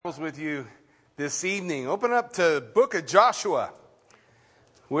With you this evening. Open up to the book of Joshua.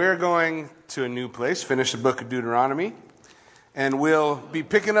 We're going to a new place, finish the book of Deuteronomy, and we'll be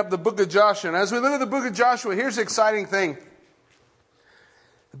picking up the book of Joshua. And as we look at the book of Joshua, here's the exciting thing.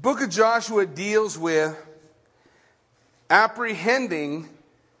 The book of Joshua deals with apprehending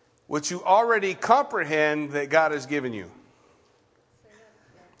what you already comprehend that God has given you.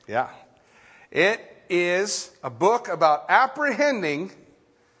 Yeah. It is a book about apprehending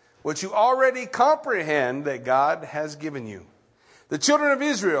what you already comprehend that God has given you. The children of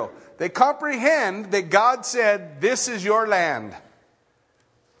Israel, they comprehend that God said, this is your land.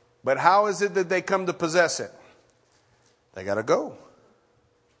 But how is it that they come to possess it? They got to go.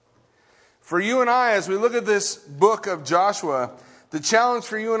 For you and I, as we look at this book of Joshua, the challenge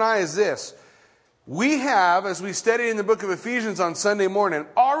for you and I is this. We have, as we study in the book of Ephesians on Sunday morning,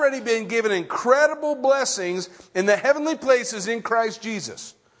 already been given incredible blessings in the heavenly places in Christ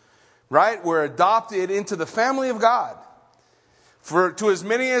Jesus. Right? We're adopted into the family of God. For to as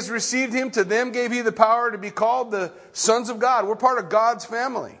many as received him, to them gave he the power to be called the sons of God. We're part of God's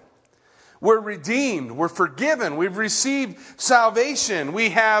family. We're redeemed. We're forgiven. We've received salvation.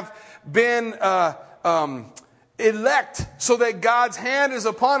 We have been elect so that God's hand is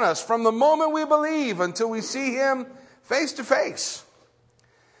upon us from the moment we believe until we see him face to face.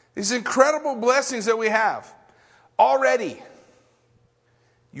 These incredible blessings that we have already.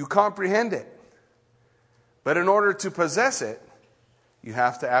 You comprehend it. But in order to possess it, you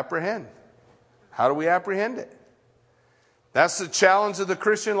have to apprehend. How do we apprehend it? That's the challenge of the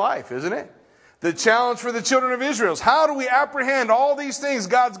Christian life, isn't it? The challenge for the children of Israel is how do we apprehend all these things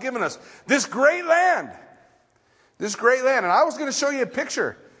God's given us? This great land. This great land. And I was going to show you a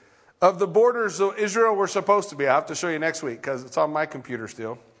picture of the borders of Israel were supposed to be. I'll have to show you next week because it's on my computer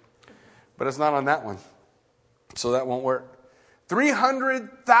still. But it's not on that one. So that won't work.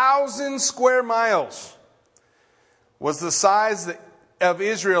 300,000 square miles was the size of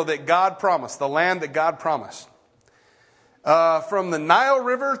Israel that God promised, the land that God promised. From the Nile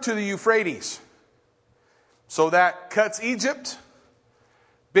River to the Euphrates. So that cuts Egypt.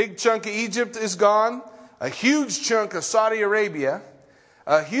 Big chunk of Egypt is gone. A huge chunk of Saudi Arabia.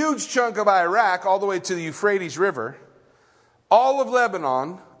 A huge chunk of Iraq all the way to the Euphrates River. All of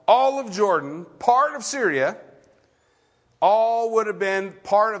Lebanon. All of Jordan. Part of Syria. All would have been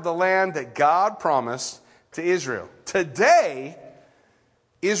part of the land that God promised to Israel. Today,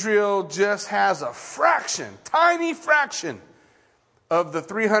 Israel just has a fraction, tiny fraction of the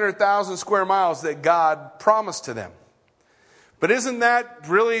 300,000 square miles that God promised to them. But isn't that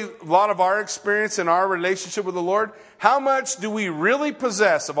really a lot of our experience in our relationship with the Lord? How much do we really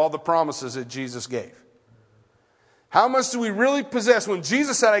possess of all the promises that Jesus gave? How much do we really possess? When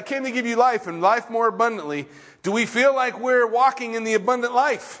Jesus said, I came to give you life and life more abundantly, do we feel like we're walking in the abundant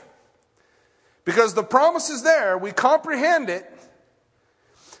life? Because the promise is there, we comprehend it,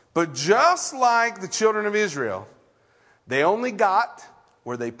 but just like the children of Israel, they only got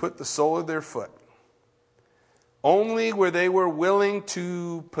where they put the sole of their foot. Only where they were willing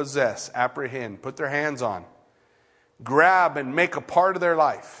to possess, apprehend, put their hands on, grab and make a part of their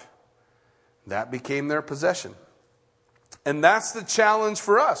life. That became their possession. And that's the challenge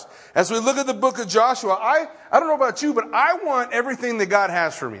for us. As we look at the book of Joshua, I don't know about you, but I want everything that God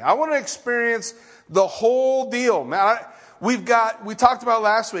has for me. I want to experience the whole deal. Man, we talked about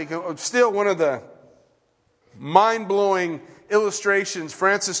last week, still one of the mind-blowing illustrations.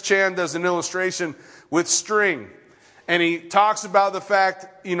 Francis Chan does an illustration with string. And he talks about the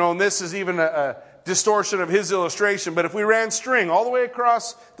fact, and this is even a distortion of his illustration, but if we ran string all the way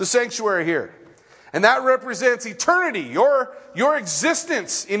across the sanctuary here, and that represents eternity, your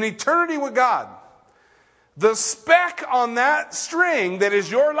existence in eternity with God. The speck on that string that is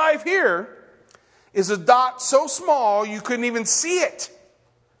your life here is a dot so small you couldn't even see it.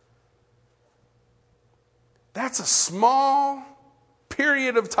 That's a small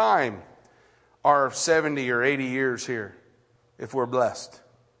period of time, our 70 or 80 years here, if we're blessed.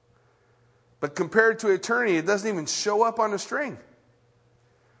 But compared to eternity, it doesn't even show up on a string.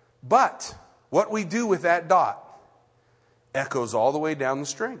 But what we do with that dot echoes all the way down the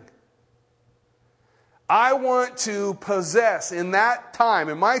string. I want to possess in that time,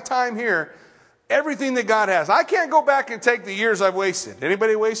 in my time here, everything that God has. I can't go back and take the years I've wasted.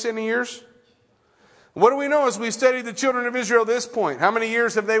 Anybody waste any years? What do we know as we studied the children of Israel at this point? How many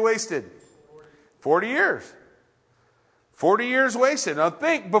years have they wasted? 40 years. 40 years wasted. Now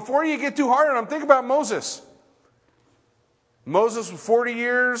think, before you get too hard on them, think about Moses. Moses was 40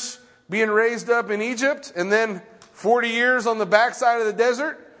 years being raised up in Egypt, and then 40 years on the backside of the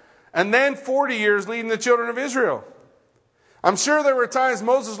desert, and then 40 years leading the children of Israel. I'm sure there were times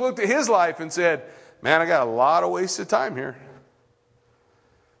Moses looked at his life and said, man, I got a lot of wasted time here.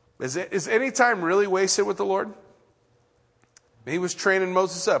 Is any time really wasted with the Lord? He was training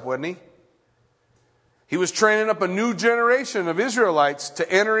Moses up, wasn't he? He was training up a new generation of Israelites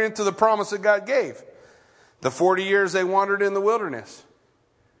to enter into the promise that God gave. The 40 years they wandered in the wilderness.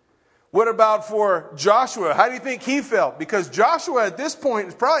 What about for Joshua? How do you think he felt? Because Joshua at this point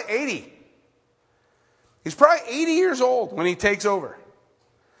is probably 80. He's probably 80 years old when he takes over.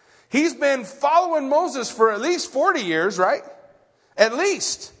 He's been following Moses for at least 40 years, right? At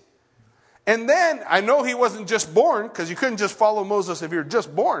least. And then, I know he wasn't just born, because you couldn't just follow Moses if you're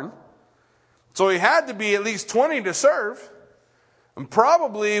just born. So he had to be at least 20 to serve. And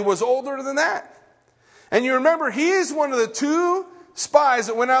probably was older than that. And you remember, he's one of the 2 spies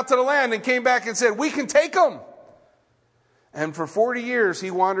that went out to the land and came back and said, we can take them. And for 40 years,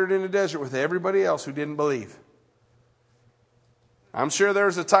 he wandered in the desert with everybody else who didn't believe. I'm sure there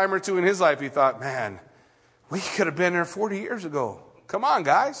was a time or two in his life he thought, man, we could have been there 40 years ago. Come on,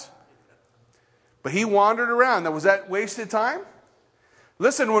 guys. But he wandered around. Was that wasted time?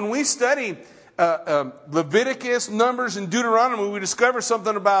 Listen, when we study Leviticus, Numbers, and Deuteronomy, we discover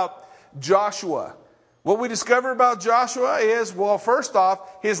something about Joshua. What we discover about Joshua is, well, first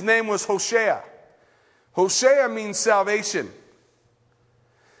off, his name was Hosea. Hosea means salvation.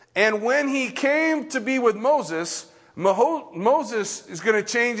 And when he came to be with Moses, Moses is going to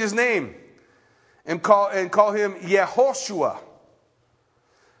change his name and call him Yehoshua.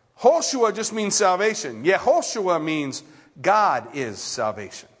 Hoshua just means salvation. Yehoshua means God is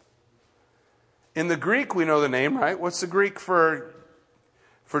salvation. In the Greek, we know the name, right? What's the Greek for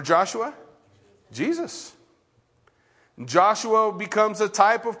Joshua? Jesus. Joshua becomes a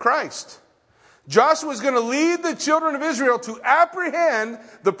type of Christ. Joshua is going to lead the children of Israel to apprehend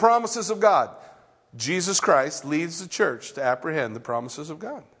the promises of God. Jesus Christ leads the church to apprehend the promises of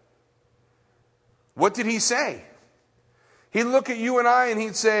God. What did he say? He'd look at you and I and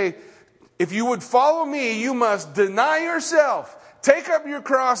he'd say, if you would follow me, you must deny yourself, take up your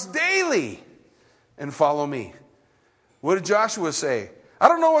cross daily, and follow me. What did Joshua say? I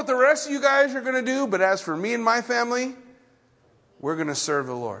don't know what the rest of you guys are going to do, but as for me and my family, we're going to serve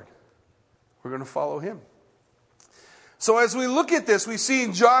the Lord. We're going to follow him. So as we look at this, we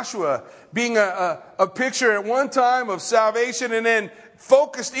see Joshua being a picture at one time of salvation and then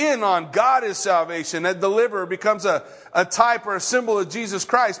focused in on God is salvation. That deliverer becomes a type or a symbol of Jesus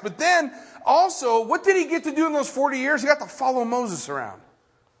Christ. But then also, what did he get to do in those 40 years? He got to follow Moses around.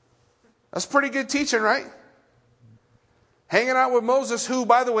 That's pretty good teaching, right? Hanging out with Moses, who,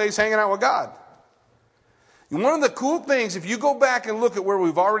 by the way, is hanging out with God. And one of the cool things, if you go back and look at where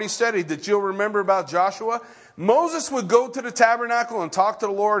we've already studied, that you'll remember about Joshua, Moses would go to the tabernacle and talk to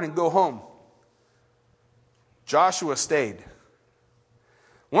the Lord and go home. Joshua stayed.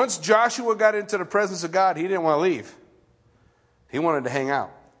 Once Joshua got into the presence of God, he didn't want to leave. He wanted to hang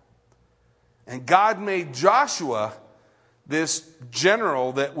out. And God made Joshua this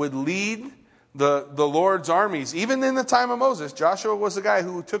general that would lead the Lord's armies. Even in the time of Moses, Joshua was the guy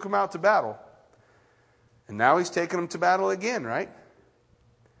who took him out to battle. And now he's taking them to battle again, right?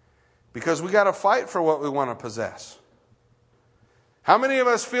 Because we got to fight for what we want to possess. How many of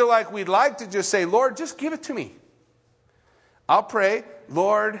us feel like we'd like to just say, Lord, just give it to me? I'll pray,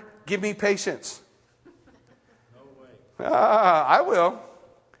 Lord, give me patience. No way. I will.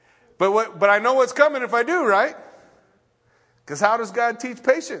 But I know what's coming if I do, right? Because how does God teach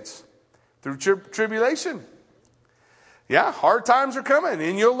patience? Through tribulation. Yeah, hard times are coming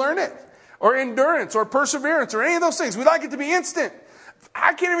and you'll learn it. Or endurance or perseverance or any of those things. We like it to be instant.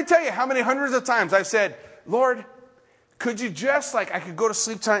 I can't even tell you how many hundreds of times I've said, Lord, could you just, I could go to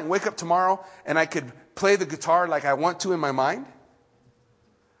sleep tonight and wake up tomorrow and I could play the guitar like I want to in my mind?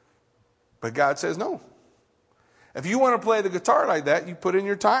 But God says no. If you want to play the guitar like that, you put in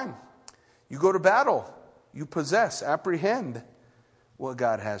your time. You go to battle. You possess, apprehend what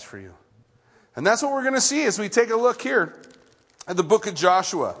God has for you. And that's what we're going to see as we take a look here at the book of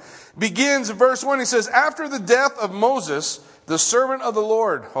Joshua. Begins in verse 1. He says, after the death of Moses, the servant of the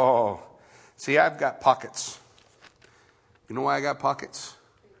Lord. Oh, see, I've got pockets. You know why I got pockets?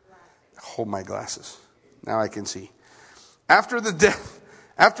 Hold my glasses. Now I can see. After the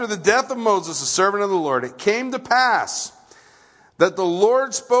death of Moses, the servant of the Lord, it came to pass that the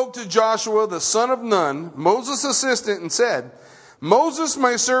Lord spoke to Joshua, the son of Nun, Moses' assistant, and said, Moses,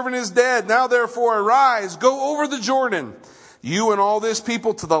 my servant, is dead. Now therefore arise, go over the Jordan, you and all this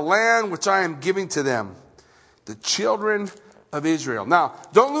people, to the land which I am giving to them, the children of Israel. Now,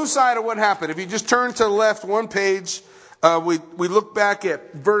 don't lose sight of what happened. If you just turn to the left one page, we look back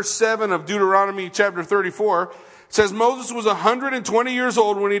at verse 7 of Deuteronomy chapter 34. It says Moses was 120 years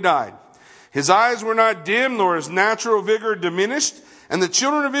old when he died. His eyes were not dim, nor his natural vigor diminished. And the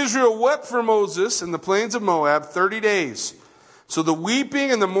children of Israel wept for Moses in the plains of Moab 30 days. So the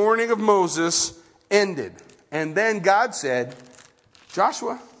weeping and the mourning of Moses ended. And then God said,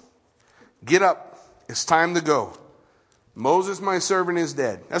 Joshua, get up. It's time to go. Moses, my servant, is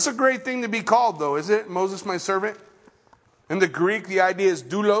dead. That's a great thing to be called, though, isn't it? Moses, my servant. In the Greek, the idea is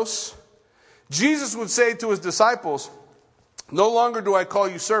doulos. Jesus would say to his disciples, no longer do I call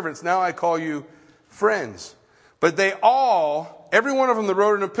you servants, now I call you friends. But they all, every one of them that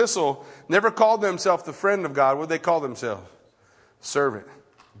wrote an epistle, never called themselves the friend of God. What did they call themselves? Servant,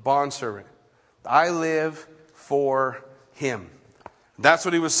 bondservant. I live for him. That's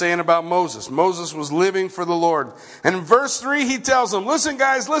what he was saying about Moses. Moses was living for the Lord. And in verse 3, he tells them, listen,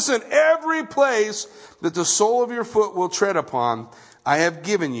 guys, listen. Every place that the sole of your foot will tread upon, I have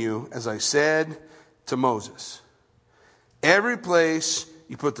given you, as I said to Moses. Every place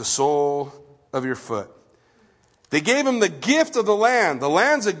you put the sole of your foot. They gave him the gift of the land. The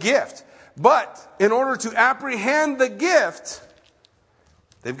land's a gift. But in order to apprehend the gift,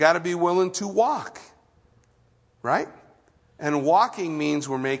 they've got to be willing to walk. Right? And walking means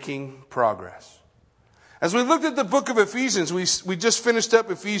we're making progress. As we looked at the book of Ephesians, we just finished up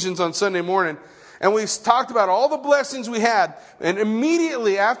Ephesians on Sunday morning, and we talked about all the blessings we had. And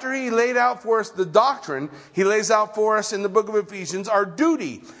immediately after he laid out for us the doctrine, he lays out for us in the book of Ephesians our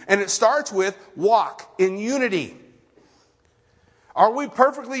duty. And it starts with walk in unity. Are we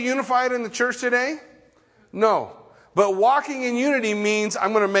perfectly unified in the church today? No. But walking in unity means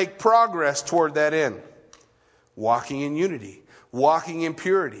I'm going to make progress toward that end. Walking in unity, walking in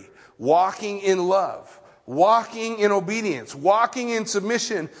purity, walking in love, walking in obedience, walking in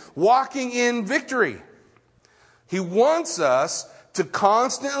submission, walking in victory. He wants us to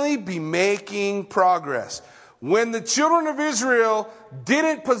constantly be making progress. When the children of Israel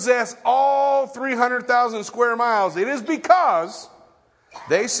didn't possess all 300,000 square miles, it is because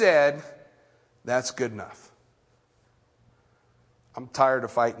they said, that's good enough. I'm tired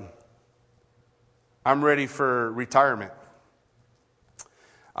of fighting. I'm ready for retirement.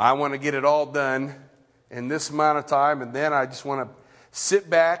 I want to get it all done in this amount of time, and then I just want to sit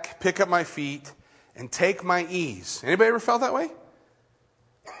back, pick up my feet, and take my ease. Anybody ever felt that way?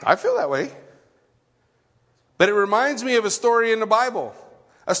 I feel that way. But it reminds me of a story in the Bible.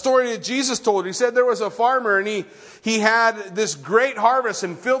 A story that Jesus told. He said there was a farmer, and he had this great harvest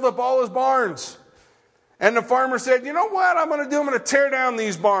and filled up all his barns. And the farmer said, you know what I'm going to do? I'm going to tear down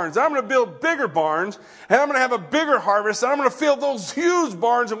these barns. I'm going to build bigger barns. And I'm going to have a bigger harvest. And I'm going to fill those huge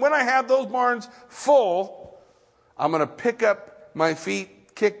barns. And when I have those barns full, I'm going to pick up my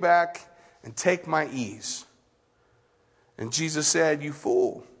feet, kick back, and take my ease. And Jesus said, you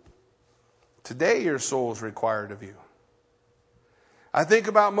fool. Today your soul is required of you. I think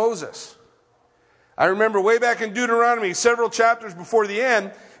about Moses. I remember way back in Deuteronomy, several chapters before the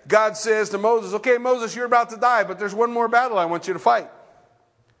end, God says to Moses, okay, Moses, you're about to die, but there's one more battle I want you to fight.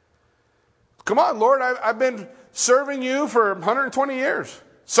 Come on, Lord, I've been serving you for 120 years.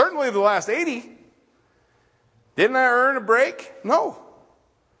 Certainly the last 80. Didn't I earn a break? No.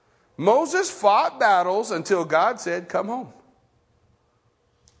 Moses fought battles until God said, come home.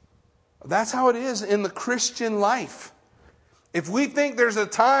 That's how it is in the Christian life. If we think there's a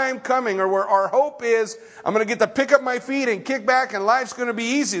time coming or where our hope is, I'm going to get to pick up my feet and kick back and life's going to be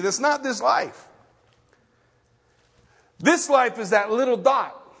easy. That's not this life. This life is that little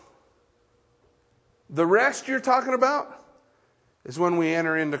dot. The rest you're talking about is when we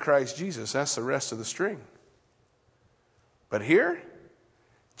enter into Christ Jesus. That's the rest of the string. But here,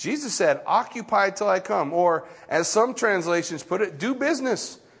 Jesus said, occupy till I come. Or as some translations put it, do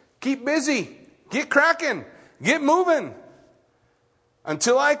business. Keep busy. Get cracking. Get moving.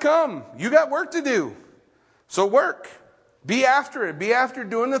 Until I come, you got work to do. So work. Be after it. Be after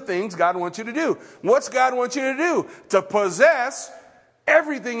doing the things God wants you to do. What's God want you to do? To possess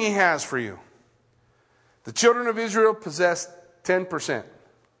everything He has for you. The children of Israel possessed 10%.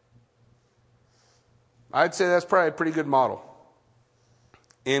 I'd say that's probably a pretty good model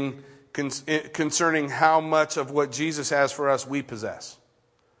in concerning how much of what Jesus has for us we possess.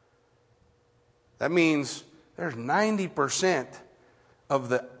 That means there's 90% of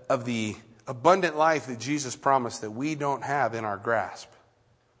the abundant life that Jesus promised that we don't have in our grasp.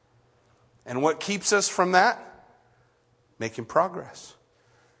 And what keeps us from that? Making progress.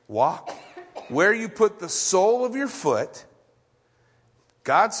 Walk. Where you put the sole of your foot,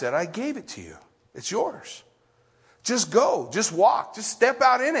 God said, I gave it to you. It's yours. Just go. Just walk. Just step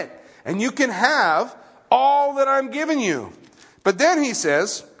out in it. And you can have all that I'm giving you. But then He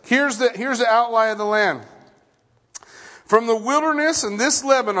says, here's the outline of the land. From the wilderness and this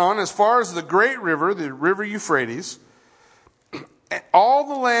Lebanon, as far as the great river, the river Euphrates, all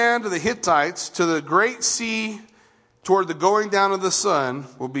the land of the Hittites to the great sea toward the going down of the sun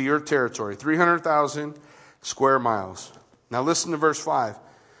will be your territory. 300,000 square miles. Now listen to verse 5.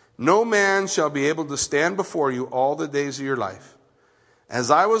 No man shall be able to stand before you all the days of your life. As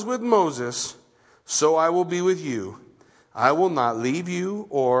I was with Moses, so I will be with you. I will not leave you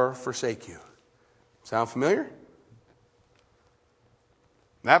or forsake you. Sound familiar?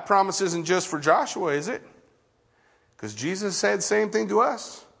 That promise isn't just for Joshua, is it? Because Jesus said the same thing to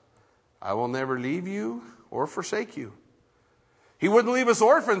us. I will never leave you or forsake you. He wouldn't leave us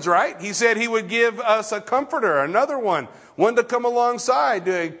orphans, right? He said he would give us a comforter, another one to come alongside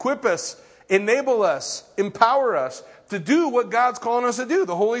to equip us, enable us, empower us to do what God's calling us to do,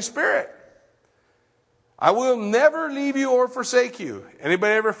 the Holy Spirit. I will never leave you or forsake you.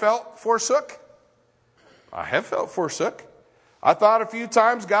 Anybody ever felt forsook? I have felt forsook. I thought a few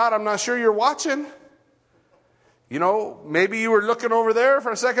times, God, I'm not sure you're watching. You know, maybe you were looking over there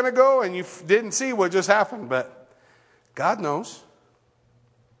for a second ago and you didn't see what just happened, but God knows.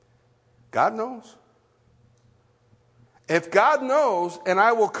 God knows. If God knows, and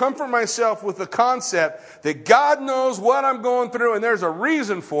I will comfort myself with the concept that God knows what I'm going through and there's a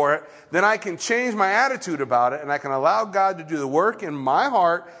reason for it, then I can change my attitude about it and I can allow God to do the work in my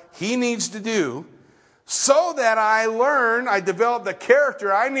heart He needs to do so that I develop the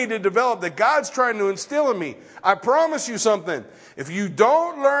character I need to develop that God's trying to instill in me. I promise you something. If you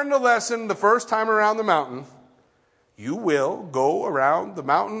don't learn the lesson the first time around the mountain, you will go around the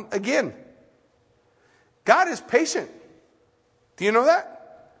mountain again. God is patient. Do you know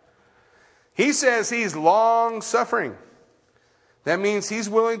that? He says He's long-suffering. That means He's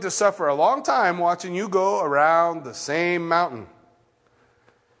willing to suffer a long time watching you go around the same mountain.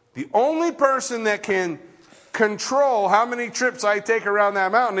 The only person that can control how many trips I take around that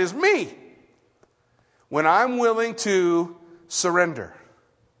mountain is me. When I'm willing to surrender.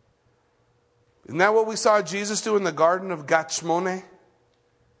 Isn't that what we saw Jesus do in the Garden of Gethsemane?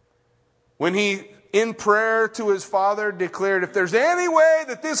 When He, in prayer to His Father, declared, if there's any way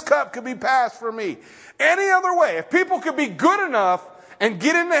that this cup could be passed for me, any other way, if people could be good enough and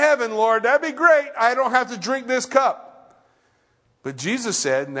get into heaven, Lord, that'd be great. I don't have to drink this cup. But Jesus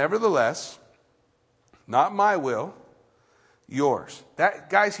said, nevertheless, not my will, yours. That,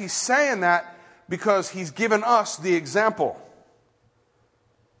 guys, He's saying that because He's given us the example.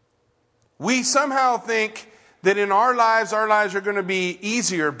 We somehow think that in our lives are going to be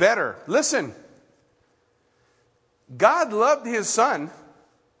easier, better. Listen, God loved His Son.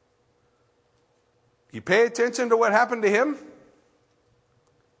 You pay attention to what happened to Him?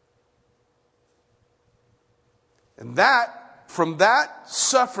 And from that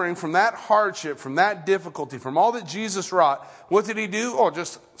suffering, from that hardship, from that difficulty, from all that Jesus wrought, what did He do? Oh,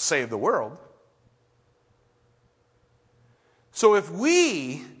 just save the world. So if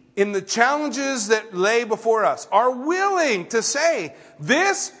we, in the challenges that lay before us, are willing to say,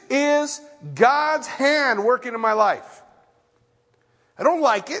 this is God's hand working in my life. I don't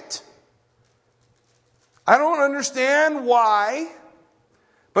like it. I don't understand why.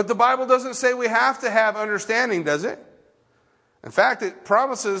 But the Bible doesn't say we have to have understanding, does it? In fact, it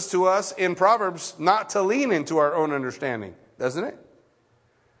promises to us in Proverbs not to lean into our own understanding, doesn't it?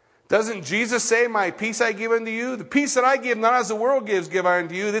 Doesn't Jesus say, my peace I give unto you? The peace that I give, not as the world gives, give I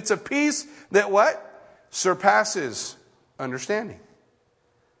unto you. It's a peace that what? Surpasses understanding.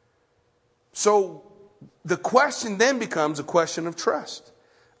 So the question then becomes a question of trust.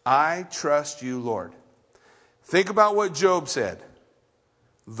 I trust you, Lord. Think about what Job said.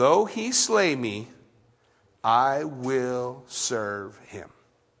 Though he slay me, I will serve him.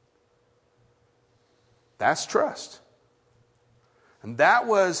 That's trust. And that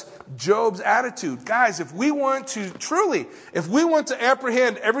was Job's attitude. Guys, if we want to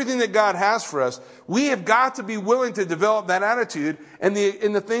apprehend everything that God has for us, we have got to be willing to develop that attitude in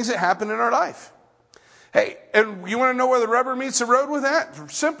the things that happen in our life. Hey, and you want to know where the rubber meets the road with that?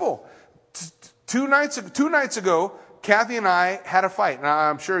 Simple. Two nights ago, Kathy and I had a fight. Now,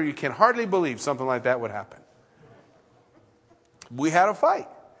 I'm sure you can hardly believe something like that would happen. We had a fight.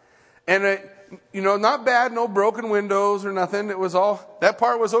 And not bad, no broken windows or nothing. That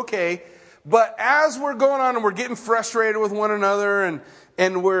part was okay. But as we're going on and we're getting frustrated with one another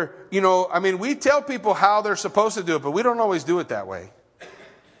and we're, we tell people how they're supposed to do it, but we don't always do it that way.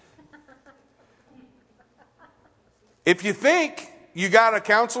 If you think you got a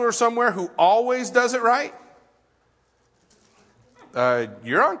counselor somewhere who always does it right,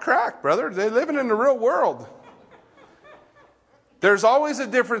 you're on crack, brother. They're living in the real world. There's always a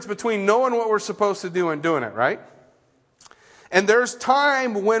difference between knowing what we're supposed to do and doing it, right? And there's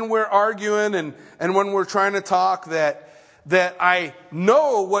time when we're arguing and when we're trying to talk that I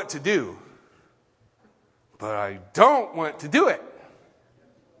know what to do, but I don't want to do it.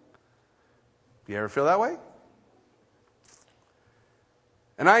 You ever feel that way?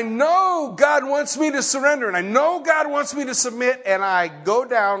 And I know God wants me to surrender, and I know God wants me to submit, and I go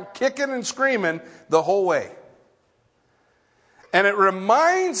down kicking and screaming the whole way. And it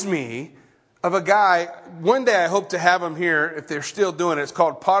reminds me of a guy, one day I hope to have him here, if they're still doing it. It's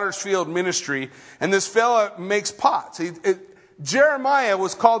called Potter's Field Ministry, and this fella makes pots. Jeremiah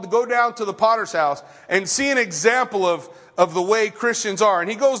was called to go down to the potter's house and see an example of the way Christians are. And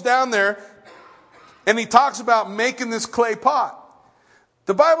he goes down there, and he talks about making this clay pot.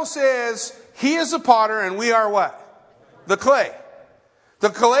 The Bible says he is the potter and we are what? The clay. The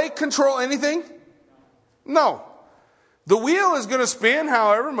clay control anything? No. The wheel is going to spin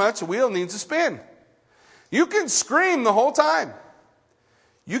however much the wheel needs to spin. You can scream the whole time.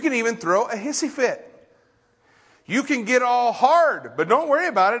 You can even throw a hissy fit. You can get all hard, but don't worry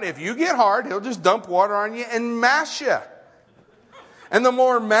about it. If you get hard, he'll just dump water on you and mash you. And the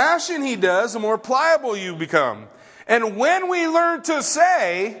more mashing he does, the more pliable you become. And when we learn to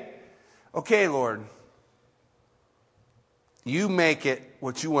say, okay, Lord, you make it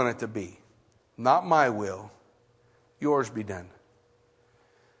what you want it to be. Not my will. Yours be done.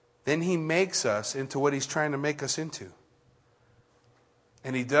 Then he makes us into what he's trying to make us into.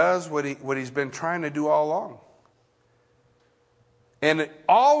 And he does what he's been trying to do all along. And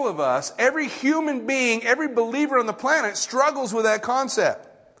all of us, every human being, every believer on the planet struggles with that concept.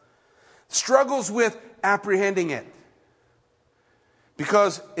 Struggles with apprehending it.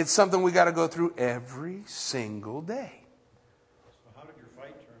 Because it's something we got to go through every single day. So how did your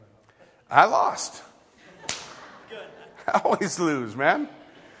fight turn out? I lost. I always lose, man.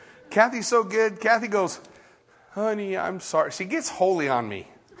 Kathy's so good. Kathy goes, honey, I'm sorry. She gets holy on me.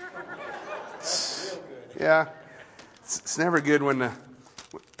 Yeah. It's never good when the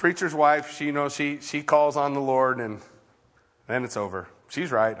preacher's wife, she calls on the Lord and then it's over.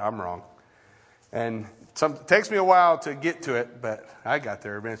 She's right. I'm wrong. And it takes me a while to get to it, but I got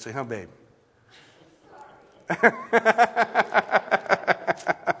there eventually. Huh, babe?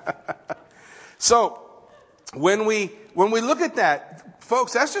 So, when we look at that,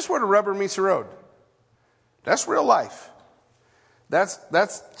 folks, that's just where the rubber meets the road. That's real life. That's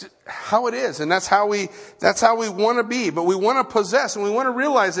how it is, and that's how we want to be. But we want to possess, and we want to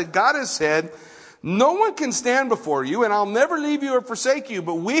realize that God has said, no one can stand before you, and I'll never leave you or forsake you.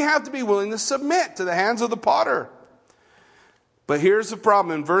 But we have to be willing to submit to the hands of the potter. But here's the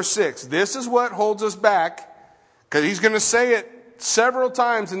problem in verse 6. This is what holds us back, because he's going to say it several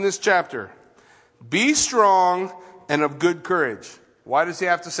times in this chapter. Be strong and of good courage. Why does he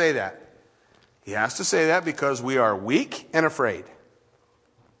have to say that? He has to say that because we are weak and afraid.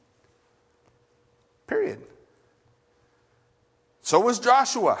 Period. So was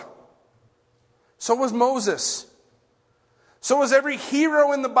Joshua. So was Moses. So was every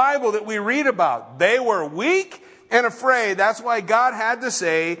hero in the Bible that we read about. They were weak and afraid. That's why God had to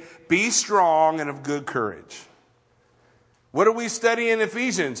say, be strong and of good courage. What do we study in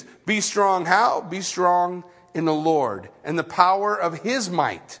Ephesians? Be strong how? Be strong in the Lord and the power of his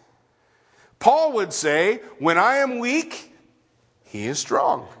might. Paul would say, when I am weak, he is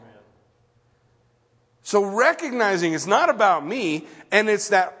strong. So recognizing it's not about me, and it's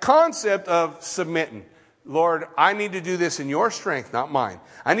that concept of submitting. Lord, I need to do this in your strength, not mine.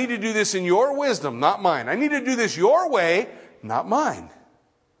 I need to do this in your wisdom, not mine. I need to do this your way, not mine.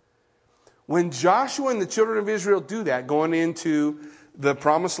 When Joshua and the children of Israel do that, going into the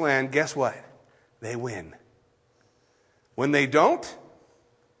promised land, guess what? They win. When they don't,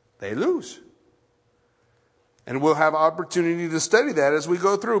 they lose. And we'll have opportunity to study that as we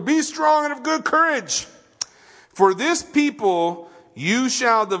go through. Be strong and of good courage. For this people you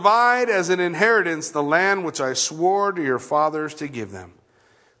shall divide as an inheritance the land which I swore to your fathers to give them.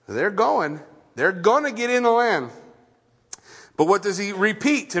 They're going to get in the land. But what does he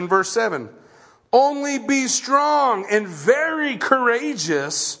repeat in verse 7? Only be strong and very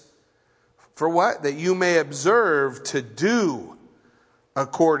courageous. For what? That you may observe to do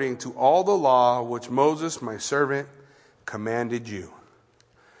according to all the law which Moses, my servant, commanded you.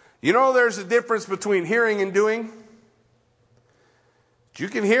 You know there's a difference between hearing and doing. You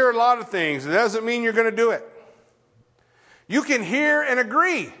can hear a lot of things. It doesn't mean you're going to do it. You can hear and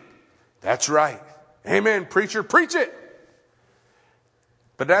agree. That's right. Amen, preacher, preach it.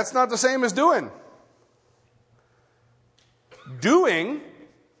 But that's not the same as doing. Doing,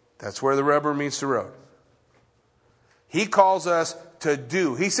 that's where the rubber meets the road. He calls us to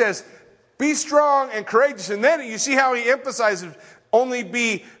do. He says, Be strong and courageous. And then you see how he emphasizes only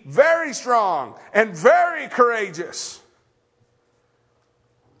be very strong and very courageous.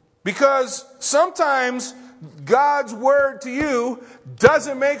 Because sometimes God's word to you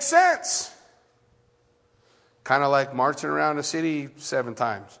doesn't make sense. Kind of like marching around a city 7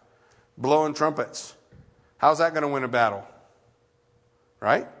 times, blowing trumpets. How's that going to win a battle?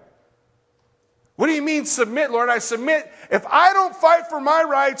 Right? What do you mean submit, Lord? I submit. If I don't fight for my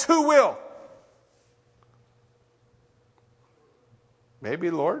rights, who will?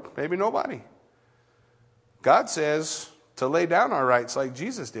 Maybe Lord, maybe nobody. God says to lay down our rights like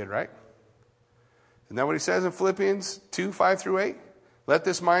Jesus did, right? Isn't that what he says in Philippians 2, 5 through 8? Let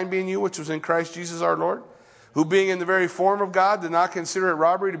this mind be in you, which was in Christ Jesus our Lord, who being in the very form of God did not consider it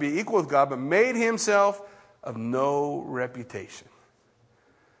robbery to be equal with God, but made himself of no reputation.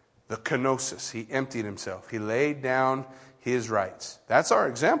 The kenosis, he emptied himself. He laid down his rights. That's our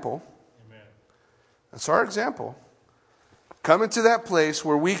example. Amen. That's our example. Coming to that place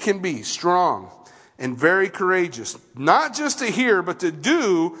where we can be strong and very courageous, not just to hear, but to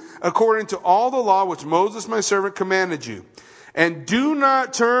do according to all the law which Moses my servant commanded you. And do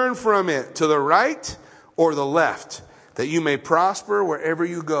not turn from it to the right or the left, that you may prosper wherever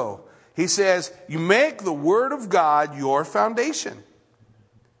you go. He says, you make the Word of God your foundation.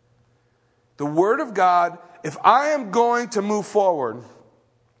 The Word of God, if I am going to move forward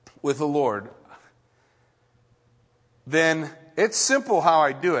with the Lord, then it's simple how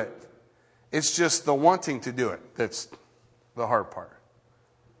I do it. It's just the wanting to do it that's the hard part.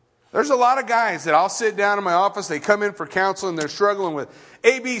 There's a lot of guys that I'll sit down in my office, they come in for counseling, they're struggling with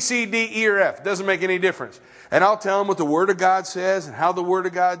A, B, C, D, E, or F. Doesn't make any difference. And I'll tell them what the Word of God says and how the Word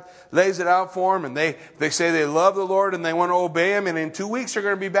of God lays it out for them. And they say they love the Lord and they want to obey Him. And in 2 weeks they're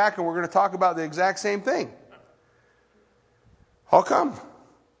going to be back and we're going to talk about the exact same thing. How come?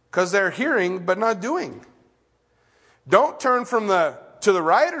 Because they're hearing but not doing. Don't turn to the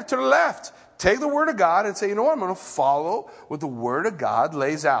right or to the left. Take the Word of God and say, you know what? I'm going to follow what the Word of God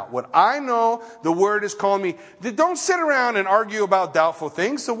lays out. What I know the Word is calling me. Don't sit around and argue about doubtful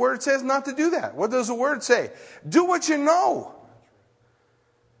things. The Word says not to do that. What does the Word say? Do what you know.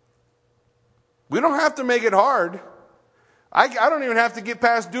 We don't have to make it hard. I don't even have to get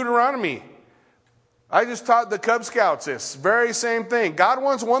past Deuteronomy. I just taught the Cub Scouts this very same thing. God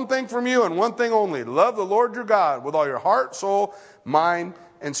wants one thing from you and one thing only. Love the Lord your God with all your heart, soul, mind,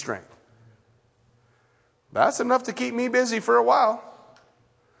 and strength. That's enough to keep me busy for a while.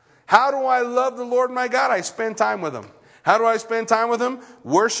 How do I love the Lord my God? I spend time with Him. How do I spend time with Him?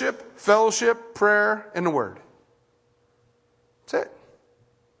 Worship, fellowship, prayer, and the Word. That's it.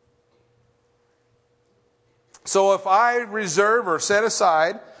 So if I reserve or set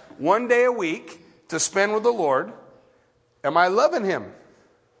aside one day a week to spend with the Lord, am I loving Him?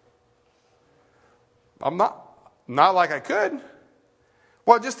 I'm not like I could.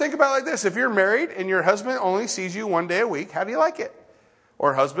 Well, just think about it like this. If you're married and your husband only sees you one day a week, how do you like it?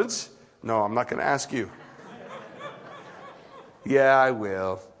 Or husbands? No, I'm not going to ask you. Yeah, I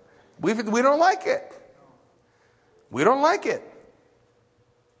will. We don't like it. We don't like it.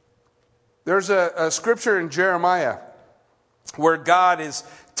 There's a scripture in Jeremiah where God is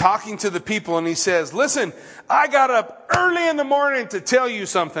talking to the people and He says, listen, I got up early in the morning to tell you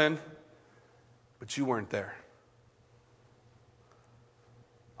something, but you weren't there.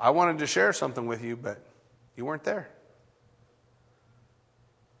 I wanted to share something with you, but you weren't there.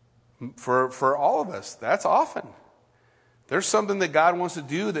 For all of us, that's often. There's something that God wants to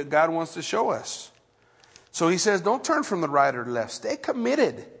do, that God wants to show us. So He says, don't turn from the right or the left. Stay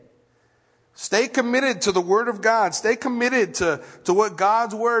committed. Stay committed to the Word of God. Stay committed to what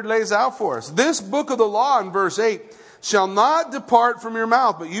God's Word lays out for us. This book of the law in verse 8 shall not depart from your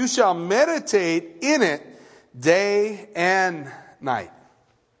mouth, but you shall meditate in it day and night.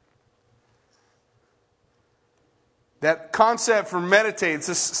 That concept for meditate, it's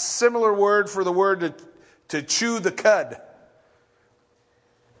a similar word for the word to chew the cud.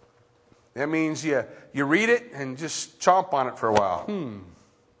 That means you read it and just chomp on it for a while.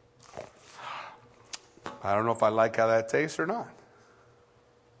 I don't know if I like how that tastes or not.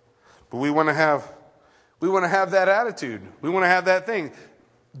 But we want to have that attitude. We want to have that thing.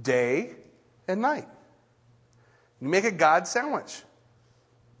 Day and night. You make a God sandwich.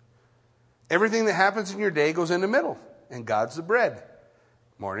 Everything that happens in your day goes in the middle. And God's the bread.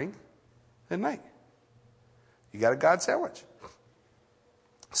 Morning and night. You got a God sandwich.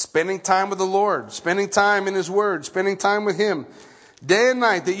 Spending time with the Lord. Spending time in His Word. Spending time with Him. Day and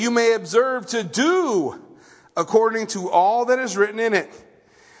night, that you may observe to do according to all that is written in it.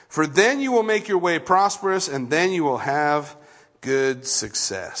 For then you will make your way prosperous, and then you will have good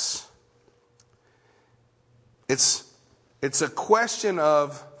success. It's a question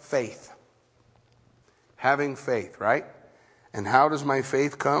of faith. Having faith, right? And how does my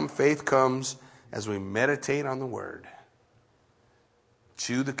faith come? Faith comes as we meditate on the Word.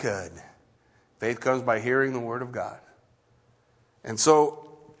 Chew the cud. Faith comes by hearing the Word of God. And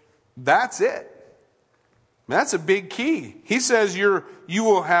so that's it. That's a big key. He says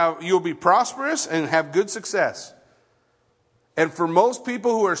you'll be prosperous and have good success. And for most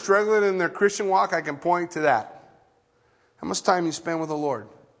people who are struggling in their Christian walk, I can point to that. How much time you spend with the Lord?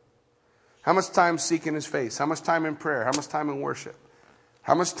 How much time seeking His face? How much time in prayer? How much time in worship?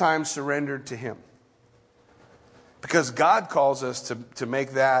 How much time surrendered to Him? Because God calls us to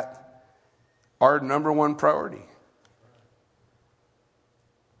make that our number one priority.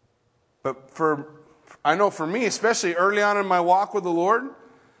 But I know for me, especially early on in my walk with the Lord,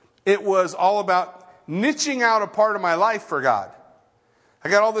 it was all about niching out a part of my life for God. I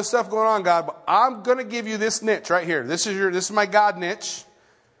got all this stuff going on, God, but I'm going to give you this niche right here. This is my God niche.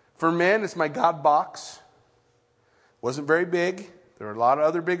 For men, it's my God box. Wasn't very big. There were a lot of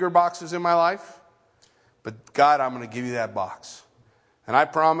other bigger boxes in my life. But God, I'm going to give you that box. And I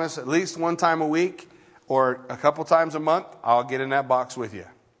promise at least one time a week or a couple times a month, I'll get in that box with you.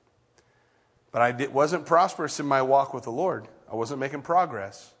 But I wasn't prosperous in my walk with the Lord. I wasn't making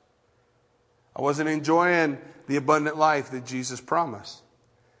progress. I wasn't enjoying the abundant life that Jesus promised.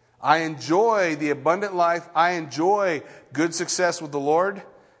 I enjoy the abundant life. I enjoy good success with the Lord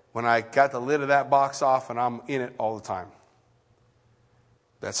when I got the lid of that box off and I'm in it all the time.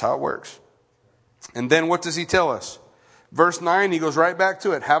 That's how it works. And then what does He tell us? Verse 9, He goes right back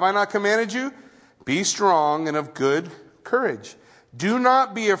to it. Have I not commanded you? Be strong and of good courage. Do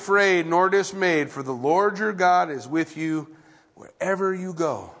not be afraid nor dismayed, for the Lord your God is with you wherever you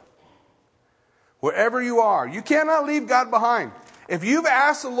go. Wherever you are. You cannot leave God behind. If you've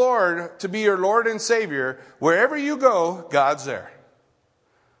asked the Lord to be your Lord and Savior, wherever you go, God's there.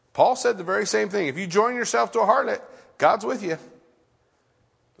 Paul said the very same thing. If you join yourself to a harlot, God's with you.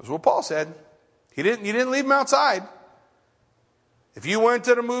 That's what Paul said. You didn't leave him outside. If you went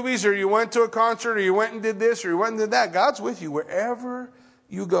to the movies or you went to a concert or you went and did this or you went and did that, God's with you wherever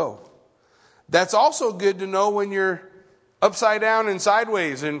you go. That's also good to know when you're upside down and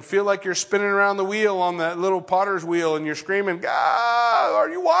sideways and feel like you're spinning around the wheel on that little potter's wheel and you're screaming, God, are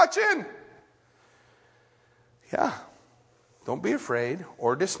you watching? Yeah. Don't be afraid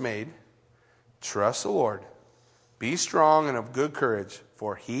or dismayed. Trust the Lord. Be strong and of good courage,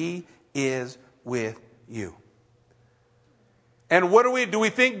 for He is with you. And what do we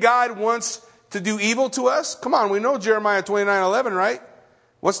think God wants to do evil to us? Come on, we know Jeremiah 29:11, right?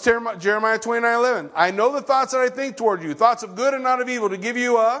 What's Jeremiah 29:11? I know the thoughts that I think toward you, thoughts of good and not of evil, to give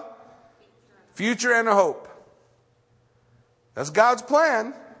you a future and a hope. That's God's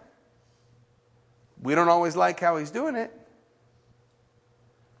plan. We don't always like how He's doing it.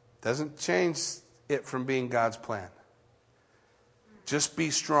 Doesn't change it from being God's plan. Just be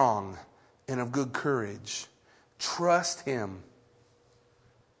strong and of good courage. Trust Him.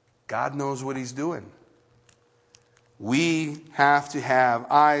 God knows what He's doing. We have to have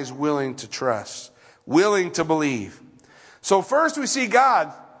eyes willing to trust, willing to believe. So first we see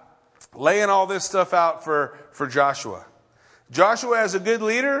God laying all this stuff out for Joshua. Joshua, as a good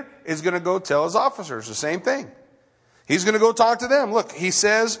leader, is going to go tell his officers the same thing. He's going to go talk to them. Look, he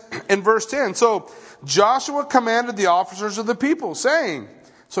says in verse 10, so Joshua commanded the officers of the people, saying,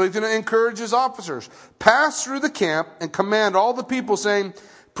 so he's going to encourage his officers, pass through the camp and command all the people, saying,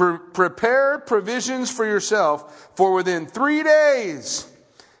 prepare provisions for yourself, for within 3 days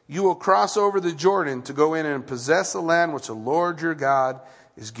you will cross over the Jordan to go in and possess the land which the Lord your God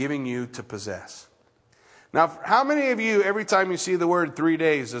is giving you to possess. Now, how many of you, every time you see the word 3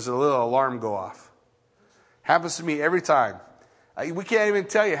 days, does a little alarm go off? Happens to me every time. We can't even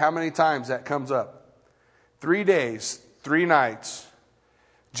tell you how many times that comes up. 3 days, 3 nights.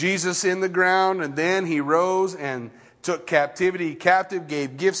 Jesus in the ground, and then He rose and took captivity captive,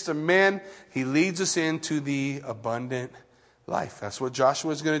 gave gifts to men. He leads us into the abundant life. That's what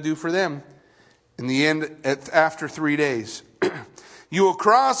Joshua is going to do for them in the end, after 3 days. You will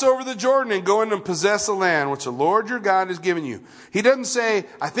cross over the Jordan and go in and possess the land which the Lord your God has given you. He doesn't say,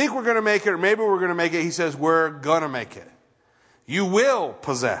 I think we're going to make it, or maybe we're going to make it. He says, we're going to make it. You will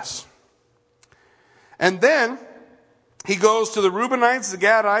possess. And then He goes to the Reubenites, the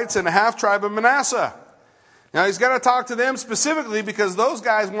Gadites, and the half-tribe of Manasseh. Now, He's got to talk to them specifically because those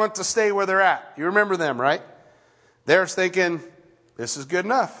guys want to stay where they're at. You remember them, right? They're thinking, this is good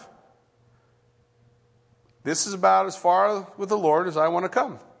enough. This is about as far with the Lord as I want to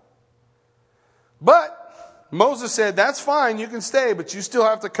come. But Moses said, that's fine, you can stay, but you still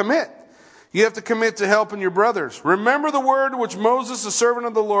have to commit. You have to commit to helping your brothers. Remember the word which Moses, the servant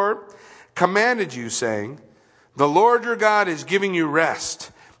of the Lord, commanded you, saying, the Lord your God is giving you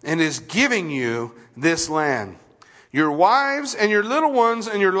rest and is giving you this land. Your wives and your little ones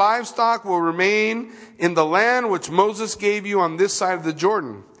and your livestock will remain in the land which Moses gave you on this side of the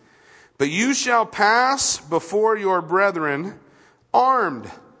Jordan. But you shall pass before your brethren armed,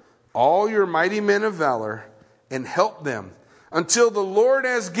 all your mighty men of valor, and help them, until the Lord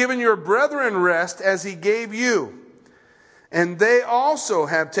has given your brethren rest as he gave you. And they also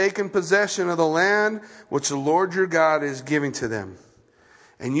have taken possession of the land which the Lord your God is giving to them.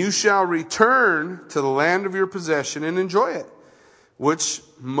 And you shall return to the land of your possession and enjoy it, which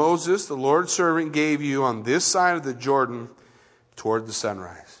Moses, the Lord's servant, gave you on this side of the Jordan toward the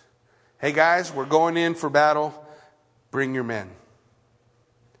sunrise. Hey guys, we're going in for battle. Bring your men.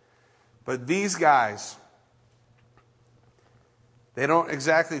 But these guys, they don't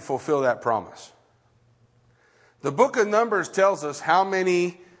exactly fulfill that promise. The book of Numbers tells us how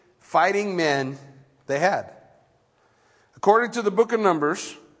many fighting men they had. According to the book of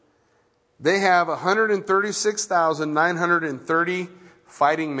Numbers, they have 136,930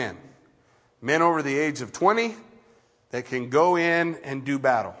 fighting men. Men over the age of 20 that can go in and do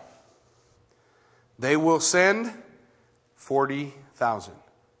battle. They will send 40,000.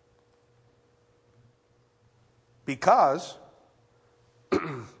 Because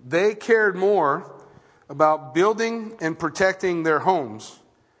they cared more about building and protecting their homes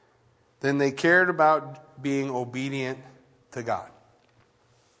than they cared about being obedient to God.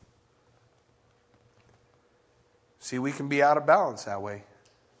 See, we can be out of balance that way.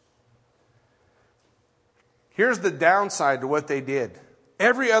 Here's the downside to what they did.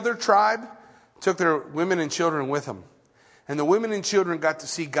 Every other tribe took their women and children with them. And the women and children got to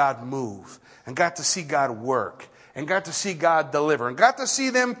see God move, and got to see God work, and got to see God deliver, and got to see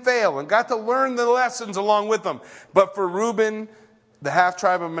them fail, and got to learn the lessons along with them. But for Reuben, the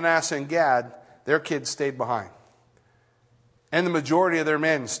half-tribe of Manasseh, and Gad, their kids stayed behind. And the majority of their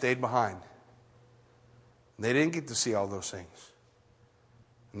men stayed behind. They didn't get to see all those things.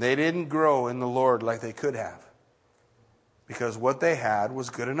 And they didn't grow in the Lord like they could have. Because what they had was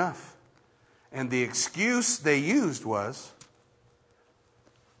good enough. And the excuse they used was,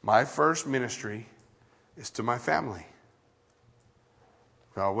 my first ministry is to my family.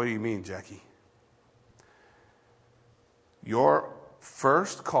 Well, what do you mean, Jackie? Your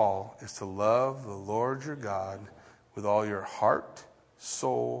first call is to love the Lord your God with all your heart,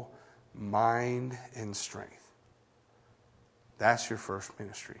 soul, mind, and strength. That's your first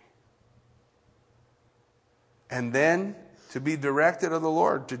ministry. And then to be directed of the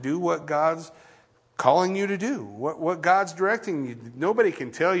Lord, to do what God's calling you to do, what God's directing you. Nobody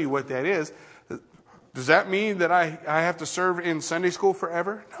can tell you what that is. Does that mean that I have to serve in Sunday school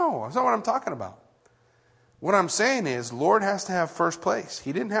forever? No, that's not what I'm talking about. What I'm saying is, Lord has to have first place.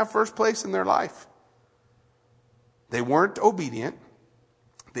 He didn't have first place in their life. They weren't obedient.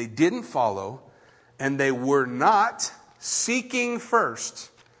 They didn't follow. And they were not seeking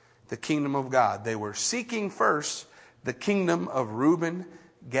first the kingdom of God. They were seeking first the kingdom of Reuben,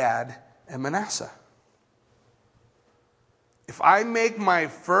 Gad, and Manasseh. If I make my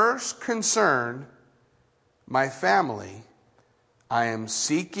first concern my family, I am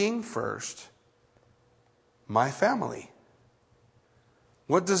seeking first my family.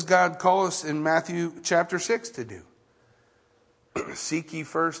 What does God call us in Matthew chapter 6 to do? Seek ye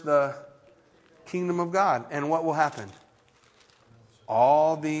first the kingdom of God. And what will happen?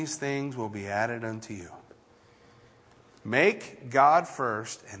 All these things will be added unto you. Make God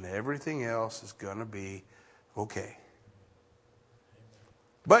first, and everything else is going to be okay.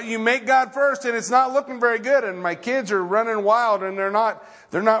 But you make God first, and it's not looking very good, and my kids are running wild, and they're not.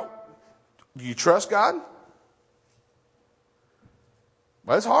 Do you trust God?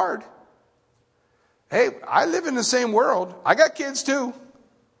 Well, it's hard. Hey, I live in the same world. I got kids too.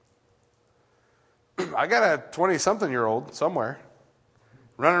 I got a 20-something-year-old somewhere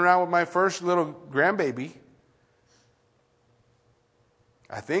running around with my first little grandbaby.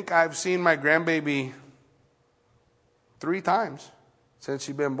 I think I've seen my grandbaby 3 times since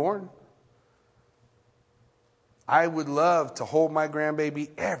she's been born. I would love to hold my grandbaby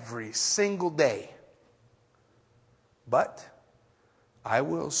every single day. But I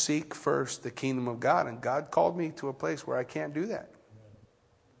will seek first the kingdom of God. And God called me to a place where I can't do that.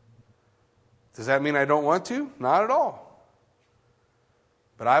 Does that mean I don't want to? Not at all.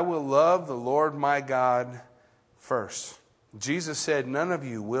 But I will love the Lord my God first. Jesus said, none of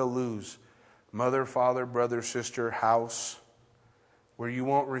you will lose mother, father, brother, sister, house, where you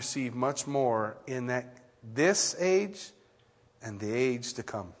won't receive much more in this age and the age to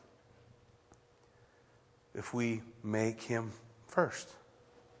come. if we make him first.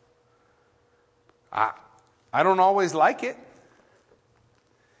 I don't always like it.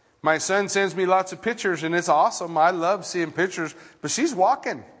 My son sends me lots of pictures, and it's awesome. I love seeing pictures, but she's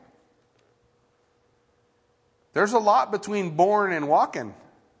walking. There's a lot between born and walking.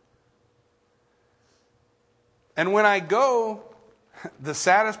 And when I go, the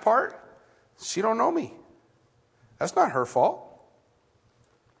saddest part, she don't know me. That's not her fault.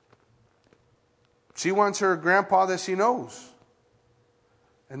 She wants her grandpa that she knows.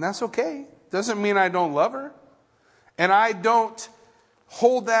 And that's okay. Doesn't mean I don't love her. And I don't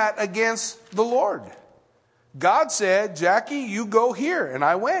hold that against the Lord. God said, Jackie, you go here. And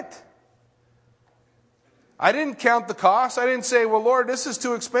I went. I didn't count the cost. I didn't say, well, Lord, this is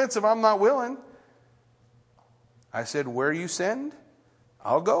too expensive. I'm not willing. I said, where you send,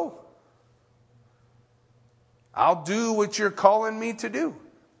 I'll go. I'll do what you're calling me to do.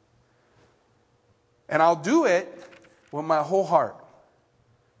 And I'll do it with my whole heart.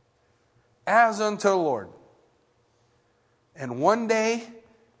 As unto the Lord. And one day,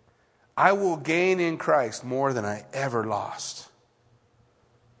 I will gain in Christ more than I ever lost.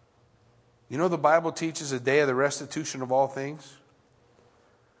 You know, the Bible teaches a day of the restitution of all things.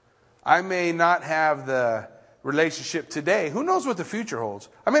 I may not have the relationship today. Who knows what the future holds?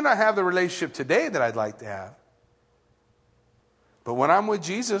 I may not have the relationship today that I'd like to have. But when I'm with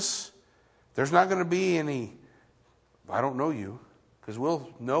Jesus, there's not going to be any, I don't know you, because we'll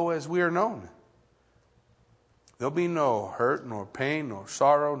know as we are known. There'll be no hurt, nor pain, nor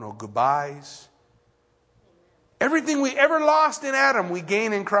sorrow, no goodbyes. Everything we ever lost in Adam, we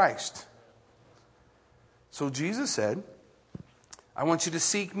gain in Christ. So Jesus said, I want you to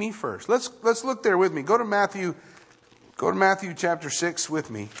seek me first. Let's look there with me. Go to Matthew chapter 6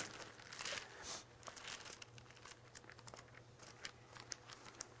 with me.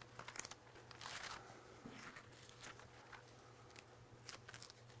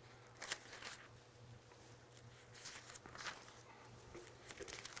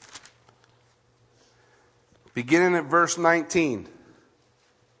 Beginning at verse 19.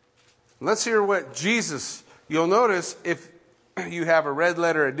 Let's hear what Jesus, you'll notice if you have a red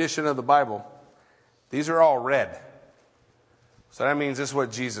letter edition of the Bible, these are all red. So that means this is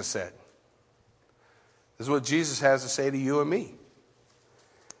what Jesus said. This is what Jesus has to say to you and me.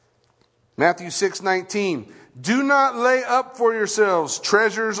 Matthew 6:19. Do not lay up for yourselves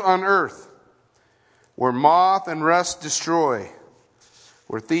treasures on earth, where moth and rust destroy,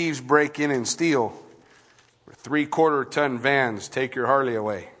 where thieves break in and steal, where 3/4-ton vans take your Harley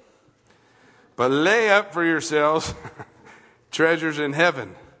away. But lay up for yourselves treasures in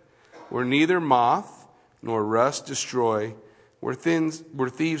heaven, where neither moth nor rust destroy, where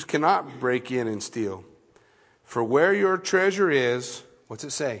thieves cannot break in and steal. For where your treasure is, what's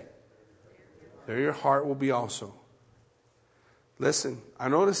it say? There your heart will be also. Listen, I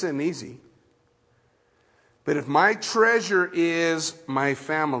know this isn't easy. But if my treasure is my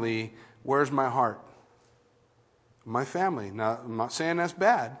family, where's my heart? My family. Now, I'm not saying that's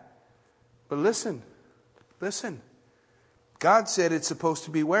bad. But listen. God said it's supposed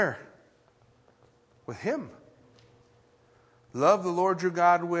to be where? With Him. Love the Lord your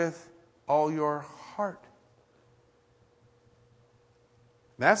God with all your heart.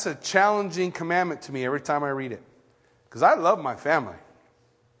 That's a challenging commandment to me every time I read it. Because I love my family.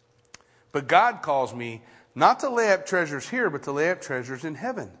 But God calls me not to lay up treasures here, but to lay up treasures in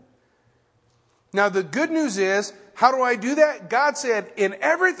heaven. Now the good news is, how do I do that? God said, in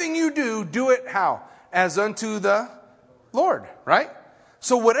everything you do, do it how? As unto the Lord, right?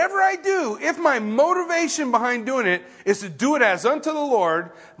 So whatever I do, if my motivation behind doing it is to do it as unto the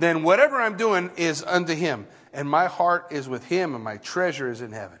Lord, then whatever I'm doing is unto Him. And my heart is with Him and my treasure is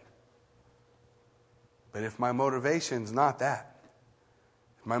in heaven. But if my motivation is not that,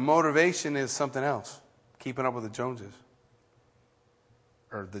 if my motivation is something else, keeping up with the Joneses,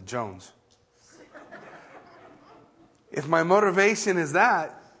 or the Jones. If my motivation is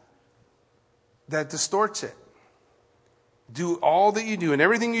that distorts it. Do all that you do, and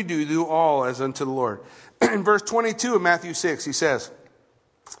everything you do, do all as unto the Lord. In verse 22 of Matthew 6, he says,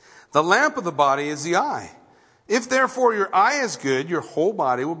 the lamp of the body is the eye. If therefore your eye is good, your whole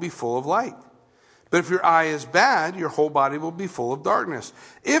body will be full of light. But if your eye is bad, your whole body will be full of darkness.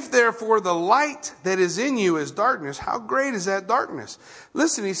 If therefore the light that is in you is darkness, how great is that darkness?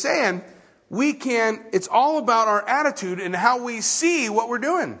 Listen, he's saying, it's all about our attitude and how we see what we're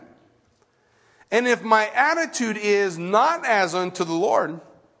doing. And if my attitude is not as unto the Lord,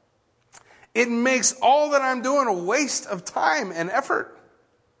 it makes all that I'm doing a waste of time and effort.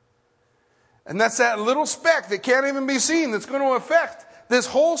 And that's that little speck that can't even be seen that's going to affect this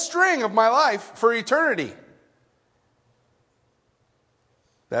whole string of my life for eternity.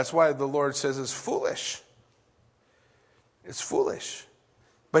 That's why the Lord says it's foolish. It's foolish.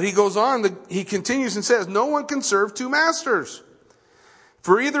 But he goes on, he continues and says, no one can serve two masters.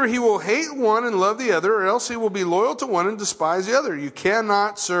 For either he will hate one and love the other, or else he will be loyal to one and despise the other. You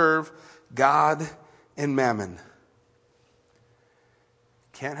cannot serve God and mammon.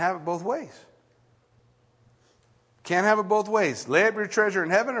 Can't have it both ways. Can't have it both ways. Lay up your treasure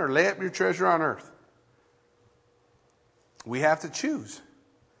in heaven or lay up your treasure on earth. We have to choose.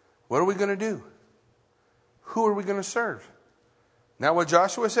 What are we going to do? Who are we going to serve? Now what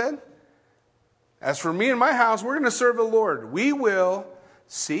Joshua said? As for me and my house, we're going to serve the Lord. We will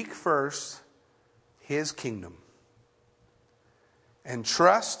seek first his kingdom. And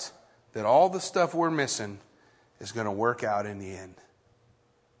trust that all the stuff we're missing is going to work out in the end.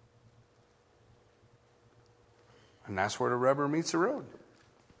 And that's where the rubber meets the road.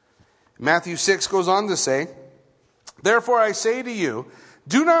 Matthew 6 goes on to say, therefore I say to you,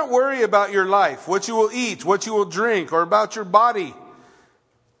 do not worry about your life, what you will eat, what you will drink, or about your body.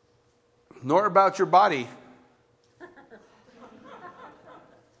 Nor about your body.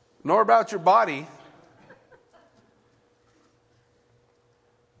 Nor about your body.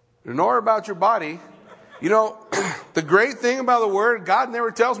 Nor about your body. You know, the great thing about the word, God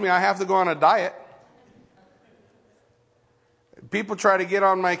never tells me I have to go on a diet. People try to get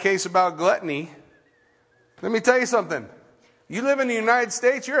on my case about gluttony. Let me tell you something. You live in the United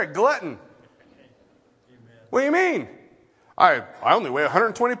States, you're a glutton. What do you mean? I only weigh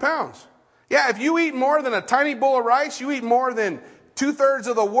 120 pounds. Yeah, if you eat more than a tiny bowl of rice, you eat more than 2/3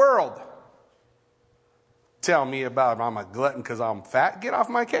 of the world. Tell me about I'm a glutton because I'm fat. Get off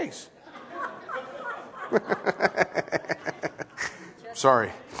my case.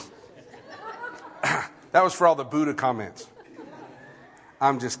 Sorry. That was for all the Buddha comments.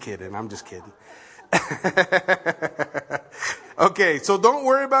 I'm just kidding. Okay, so don't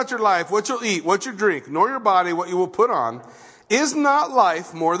worry about your life, what you'll eat, what you drink, nor your body, what you will put on. Is not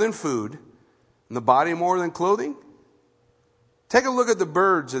life more than food, and the body more than clothing? Take a look at the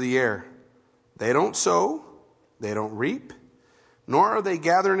birds of the air. They don't sow, they don't reap, nor are they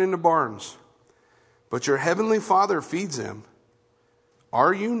gathered into barns. But your heavenly Father feeds them.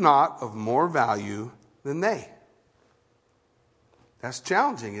 Are you not of more value than they? That's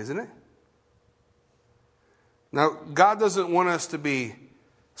challenging, isn't it? Now, God doesn't want us to be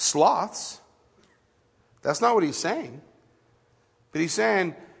sloths. That's not what he's saying. But he's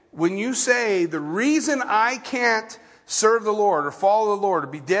saying, when you say the reason I can't serve the Lord or follow the Lord or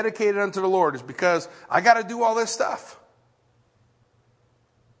be dedicated unto the Lord is because I got to do all this stuff.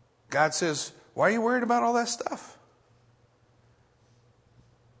 God says, why are you worried about all that stuff?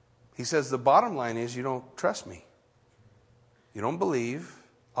 He says, the bottom line is you don't trust me. You don't believe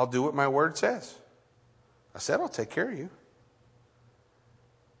I'll do what my word says. I said I'll take care of you.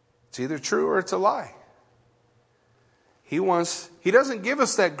 It's either true or it's a lie. He doesn't give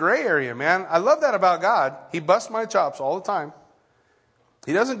us that gray area, man. I love that about God. He busts my chops all the time.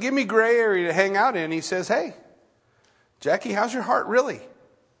 He doesn't give me gray area to hang out in. He says, hey, Jackie, how's your heart really?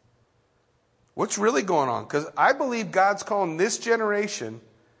 What's really going on? Because I believe God's calling this generation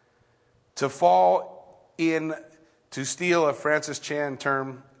to fall in, to steal a Francis Chan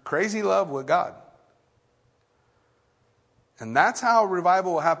term, crazy love with God. And that's how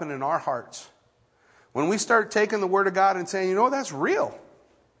revival will happen in our hearts. When we start taking the word of God and saying, you know, that's real.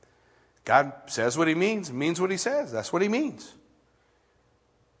 God says what he means what he says. That's what he means.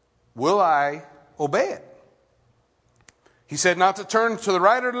 Will I obey it? He said not to turn to the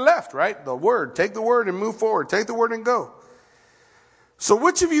right or the left, right? The word. Take the word and move forward. Take the word and go. So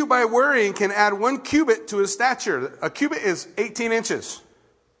which of you by worrying can add 1 cubit to his stature? A cubit is 18 inches.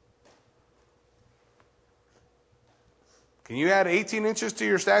 Can you add 18 inches to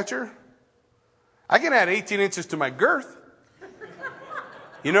your stature? I can add 18 inches to my girth.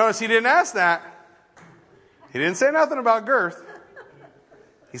 You notice he didn't ask that. He didn't say nothing about girth.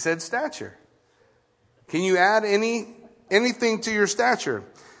 He said stature. Can you add anything to your stature?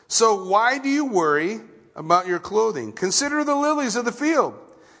 So why do you worry about your clothing? Consider the lilies of the field,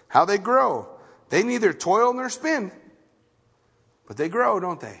 how they grow. They neither toil nor spin. But they grow,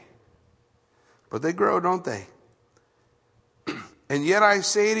 don't they? And yet I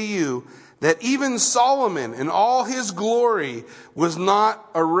say to you that even Solomon in all his glory was not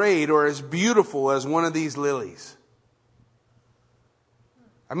arrayed or as beautiful as one of these lilies.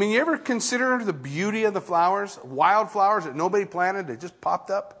 I mean, you ever consider the beauty of the flowers, wildflowers that nobody planted that just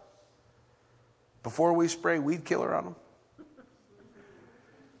popped up before we spray weed killer on them?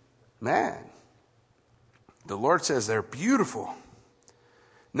 Man, the Lord says they're beautiful.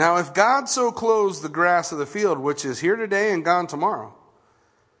 Now if God so clothes the grass of the field, which is here today and gone tomorrow,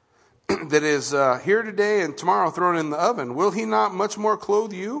 that is here today and tomorrow thrown in the oven, will he not much more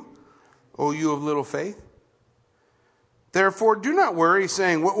clothe you, O you of little faith? Therefore do not worry,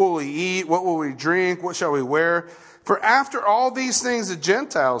 saying, what will we eat? What will we drink? What shall we wear? For after all these things the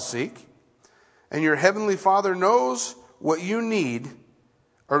Gentiles seek, and your heavenly Father knows what you need,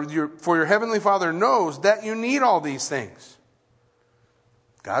 for your heavenly Father knows that you need all these things.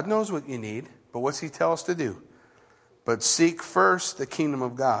 God knows what you need, but what's he tell us to do? But seek first the kingdom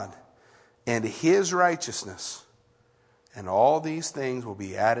of God and his righteousness, and all these things will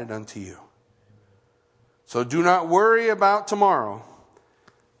be added unto you. So do not worry about tomorrow,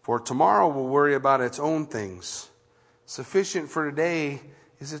 for tomorrow will worry about its own things. Sufficient for today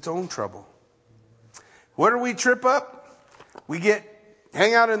is its own trouble. Where do we trip up? We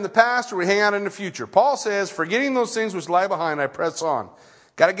hang out in the past, or we hang out in the future. Paul says, forgetting those things which lie behind, I press on.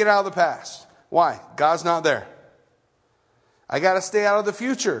 Got to get out of the past. Why? God's not there. I got to stay out of the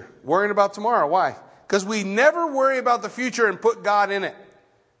future, worrying about tomorrow. Why? Because we never worry about the future and put God in it,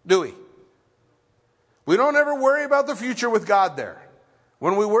 do we? We don't ever worry about the future with God there.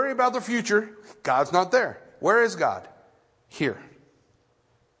 When we worry about the future, God's not there. Where is God? Here.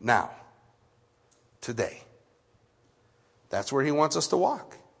 Now. Today. That's where he wants us to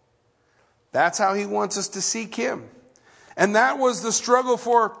walk. That's how he wants us to seek him. And that was the struggle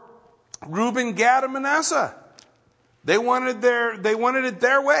for Reuben, Gad, and Manasseh. They wanted it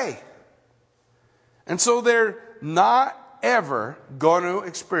their way. And so they're not ever going to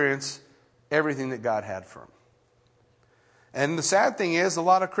experience everything that God had for them. And the sad thing is, a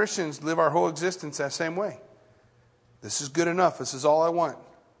lot of Christians live our whole existence that same way. This is good enough. This is all I want.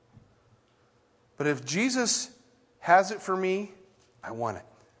 But if Jesus has it for me, I want it.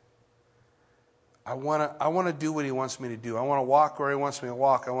 I want to do what he wants me to do. I want to walk where he wants me to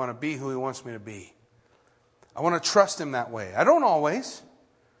walk. I want to be who he wants me to be. I want to trust him that way. I don't always,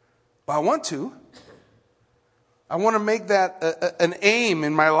 but I want to. I want to make that an aim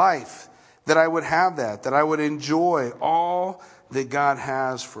in my life, that I would have that I would enjoy all that God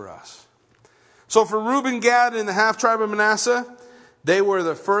has for us. So for Reuben, Gad, and the half tribe of Manasseh, they were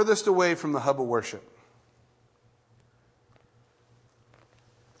the furthest away from the hub of worship.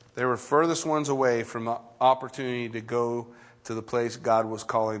 They were furthest ones away from the opportunity to go to the place God was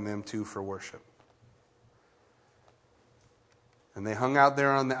calling them to for worship. And they hung out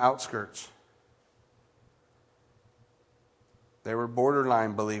there on the outskirts. They were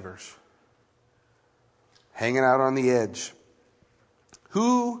borderline believers, hanging out on the edge.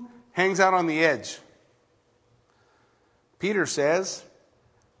 Who hangs out on the edge? Peter says,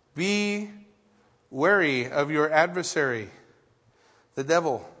 be wary of your adversary, the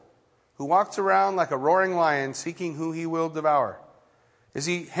devil, who walks around like a roaring lion seeking who he will devour. Is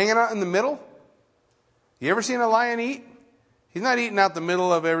he hanging out in the middle? You ever seen a lion eat? He's not eating out the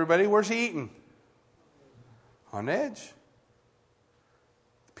middle of everybody. Where's he eating? On the edge.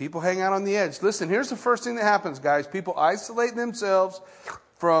 People hang out on the edge. Listen, here's the first thing that happens, guys. People isolate themselves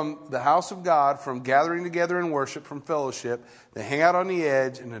from the house of God, from gathering together in worship, from fellowship. They hang out on the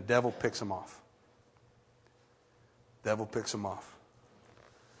edge, and the devil picks them off. Devil picks them off.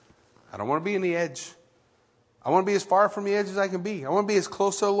 I don't want to be in the edge. I want to be as far from the edge as I can be. I want to be as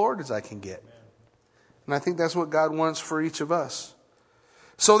close to the Lord as I can get. And I think that's what God wants for each of us.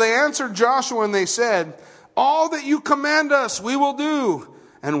 So they answered Joshua and they said, all that you command us, we will do.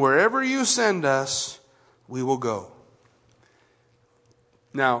 And wherever you send us, we will go.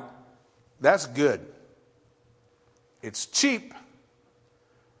 Now, that's good. It's cheap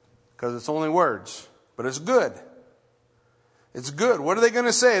because it's only words, but it's good. It's good. What are they going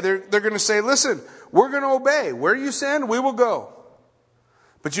to say? They're going to say, listen, we're going to obey. Where you send, we will go.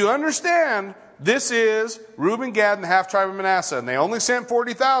 But you understand, this is Reuben, Gad, and the half tribe of Manasseh, and they only sent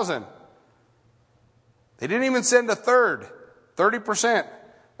 40,000. They didn't even send a third, 30%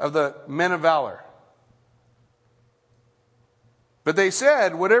 of the men of valor. But they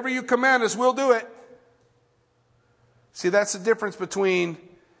said, whatever you command us, we'll do it. See, that's the difference between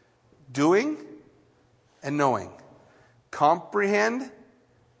doing and knowing. Comprehend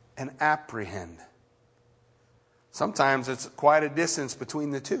and apprehend. Sometimes it's quite a distance between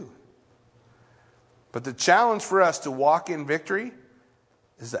the two. But the challenge for us to walk in victory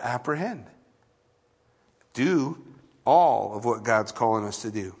is to apprehend. Do all of what God's calling us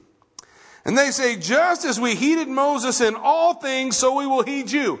to do. And they say, just as we heeded Moses in all things, so we will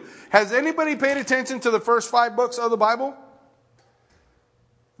heed you. Has anybody paid attention to the first 5 books of the Bible?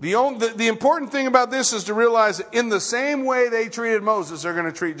 The important thing about this is to realize that in the same way they treated Moses, they're going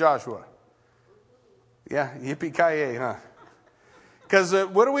to treat Joshua. Yeah, yippee-ki-yay, huh? Because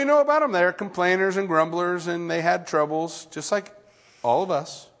what do we know about them? They're complainers and grumblers, and they had troubles, just like all of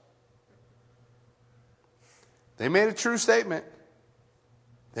us. They made a true statement.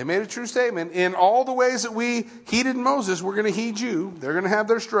 They made a true statement. In all the ways that we heeded Moses, we're going to heed you. They're going to have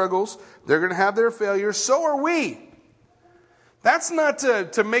their struggles. They're going to have their failures. So are we. That's not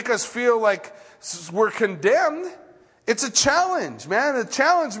to make us feel like we're condemned. It's a challenge, man. A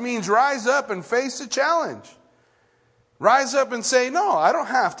challenge means rise up and face the challenge. Rise up and say, no, I don't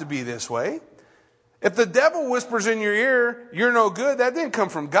have to be this way. If the devil whispers in your ear, you're no good, that didn't come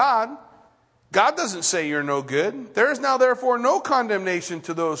from God. God doesn't say you're no good. There is now therefore no condemnation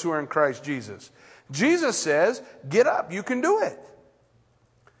to those who are in Christ Jesus. Jesus says, get up, you can do it.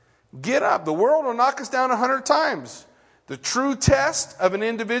 Get up. The world will knock us down 100 times. The true test of an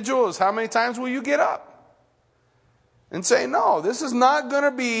individual is how many times will you get up? And say, no, this is not going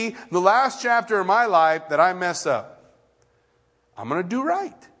to be the last chapter of my life that I mess up. I'm going to do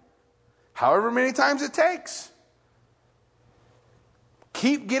right. However many times it takes.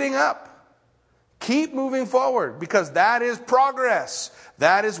 Keep getting up. Keep moving forward, because that is progress.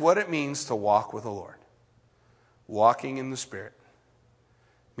 That is what it means to walk with the Lord. Walking in the Spirit.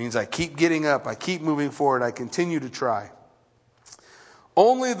 Means I keep getting up. I keep moving forward. I continue to try.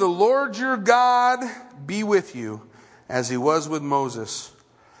 Only the Lord your God be with you, as he was with Moses.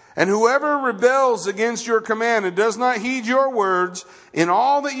 And whoever rebels against your command and does not heed your words, in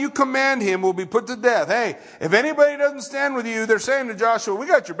all that you command him will be put to death. Hey, if anybody doesn't stand with you, they're saying to Joshua, we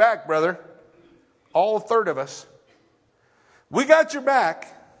got your back, brother. All third of us. We got your back.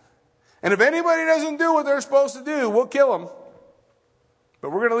 And if anybody doesn't do what they're supposed to do, we'll kill them.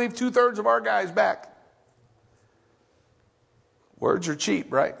 But we're going to leave 2/3 of our guys back. Words are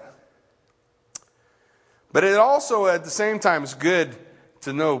cheap, right? But it also, at the same time, is good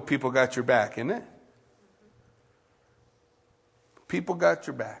to know people got your back, isn't it? People got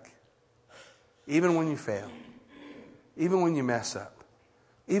your back. Even when you fail. Even when you mess up.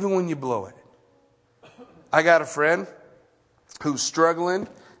 Even when you blow it. I got a friend who's struggling,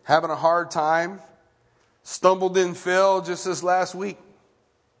 having a hard time, stumbled in Phil just this last week.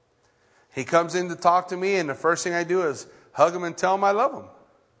 He comes in to talk to me, and the first thing I do is hug him and tell him I love him.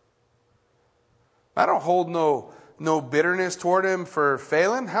 I don't hold no bitterness toward him for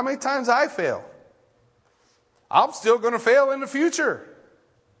failing. How many times I fail? I'm still going to fail in the future.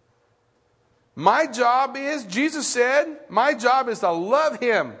 My job is, Jesus said, my job is to love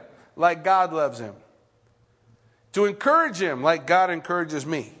him like God loves him. To encourage him like God encourages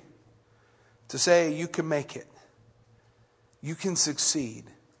me. To say, you can make it. You can succeed.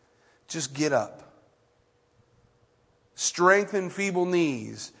 Just get up. Strengthen feeble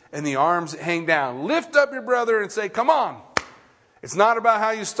knees and the arms that hang down. Lift up your brother and say, come on. It's not about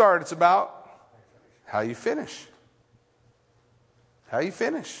how you start. It's about how you finish. How you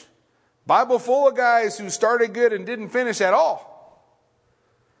finish. Bible full of guys who started good and didn't finish at all.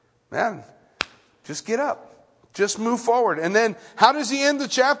 Man, just get up. Just move forward. And then how does he end the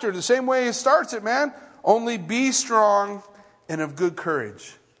chapter? The same way he starts it, man. Only be strong and of good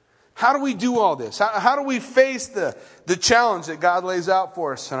courage. How do we do all this? How do we face the challenge that God lays out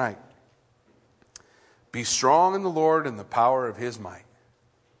for us tonight? Be strong in the Lord and the power of his might.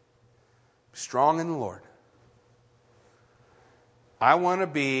 Be strong in the Lord. I want to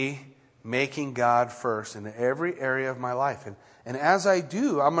be making God first in every area of my life. And as I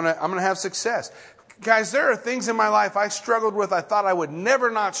do, I'm gonna have success. Guys, there are things in my life I struggled with. I thought I would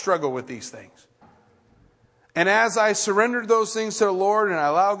never not struggle with these things. And as I surrendered those things to the Lord and I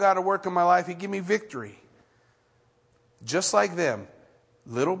allow God to work in my life, he gave me victory. Just like them,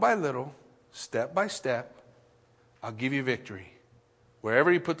 little by little, step by step, I'll give you victory.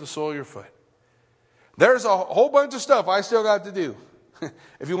 Wherever you put the sole of your foot. There's a whole bunch of stuff I still got to do.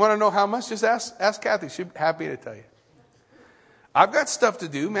 If you want to know how much, just ask Kathy. She'd be happy to tell you. I've got stuff to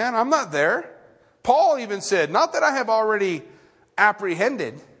do, man. I'm not there. Paul even said, not that I have already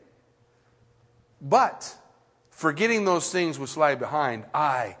apprehended, but forgetting those things which lie behind,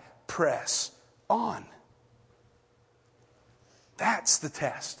 I press on. That's the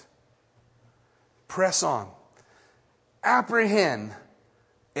test. Press on. Apprehend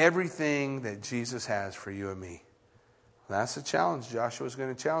everything that Jesus has for you and me. That's the challenge Joshua's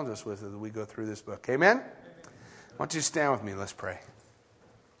going to challenge us with as we go through this book. Amen? Why don't you stand with me? Let's pray.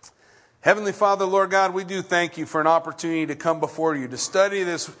 Heavenly Father, Lord God, we do thank you for an opportunity to come before you, to study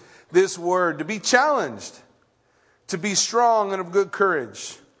this word, to be challenged, to be strong and of good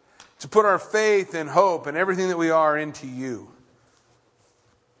courage, to put our faith and hope and everything that we are into you.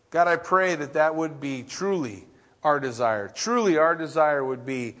 God, I pray that would be truly our desire. Truly our desire would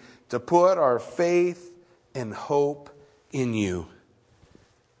be to put our faith and hope in you.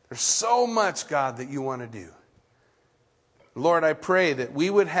 There's so much, God, that you want to do. Lord, I pray that we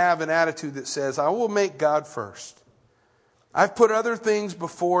would have an attitude that says, I will make God first. I've put other things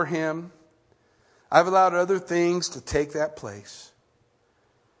before him. I've allowed other things to take that place.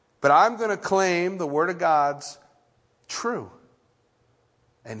 But I'm going to claim the Word of God's true.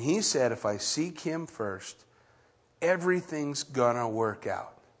 And he said, if I seek him first, everything's going to work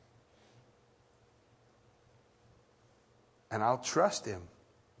out. And I'll trust him.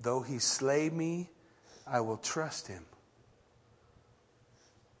 Though he slay me, I will trust him.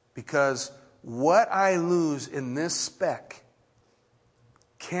 Because what I lose in this speck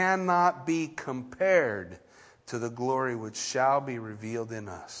cannot be compared to the glory which shall be revealed in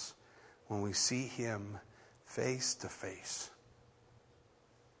us when we see him face to face.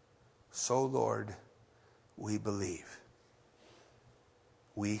 So, Lord, we believe.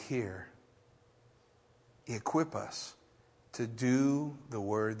 We hear. Equip us to do the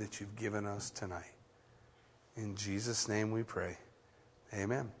word that you've given us tonight. In Jesus' name we pray.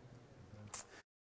 Amen.